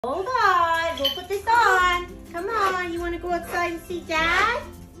Hold on, we'll put this on. Come on, you want to go outside and see Dad?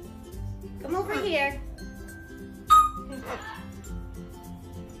 Come over here.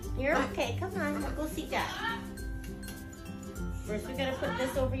 You're okay, come on, we'll go see Dad. First we're gonna put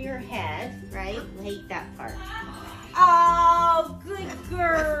this over your head, right? I hate that part. Oh, good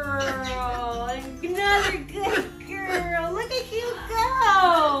girl. Another good girl. Look at you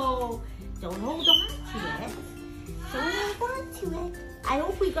go. Don't hold on to it. Don't hold on to it. I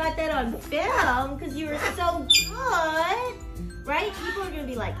hope we got that on film because you were so good. Right? People are going to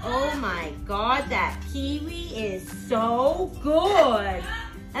be like, oh my God, that Kiwi is so good.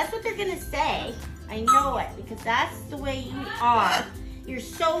 That's what they're going to say. I know it because that's the way you are. You're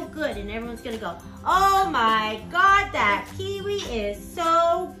so good, and everyone's gonna go, oh my God, that Kiwi is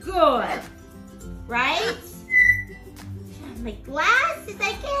so good, right? My glasses,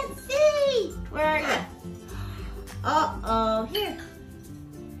 I can't see. Where are you? Uh-oh, here.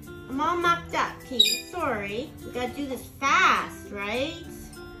 I'm all mucked up, Kiwi, sorry. We gotta do this fast, right?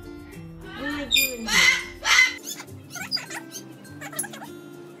 What am I doing here?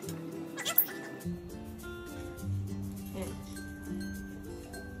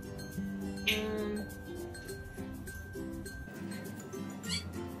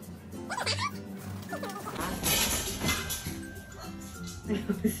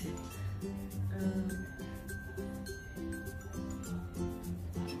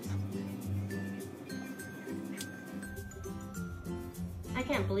 I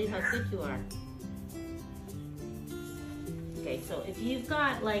can't believe how sick you are. Okay, so if you've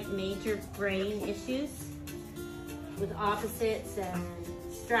got like major brain issues with opposites and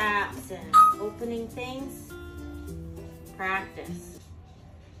straps and opening things, practice.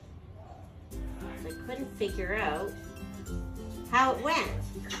 So I couldn't figure out how it went.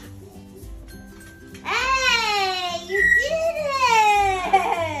 Hey, you did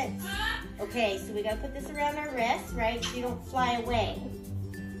it! Okay, so we gotta put this around our wrist, right, so you don't fly away.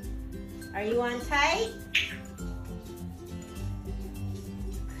 Are you on tight?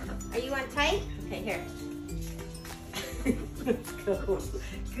 Are you on tight? Okay, here. Let's go.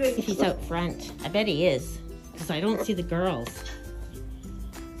 Good. He's out front. I bet he is, because I don't see the girls.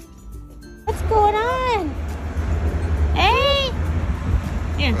 What's going on? Hey!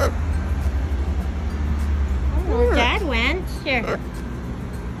 Here. Oh, where Dad went. Here.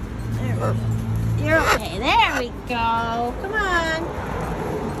 There we go. You're okay. There we go. Come on.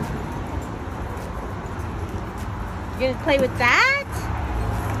 You gonna play with that?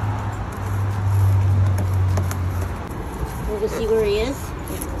 We'll see where he is.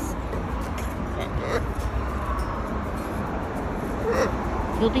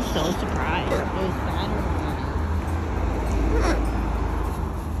 He'll be so surprised.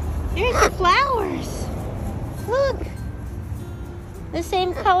 There's the flowers. Look. The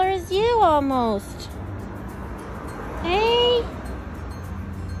same color as you almost. Hey.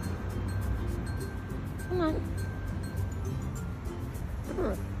 Come on.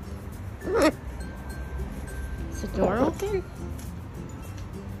 Is the door open?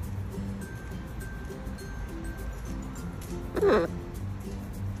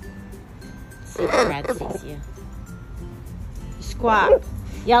 See if Brad sees you. Squawk.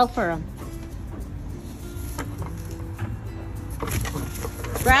 Yell for him.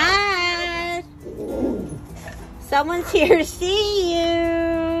 Brad! Someone's here to see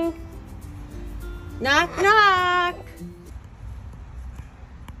you. Knock, knock.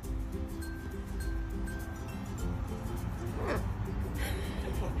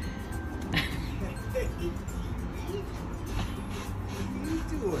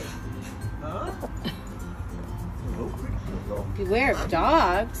 Huh? Hello, hello. Beware of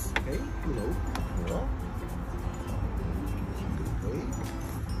dogs. Hey, hello. Hello.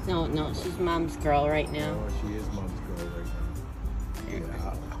 No, no, she's Mom's girl right now. Oh, she is Mom's girl right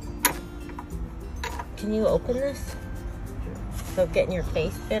now. Yeah. Can you open this? Without getting your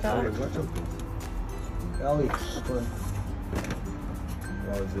face bit off? Oh, what's up? Ellie, open.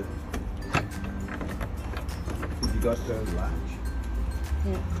 What is it? You got the latch?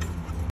 Yeah.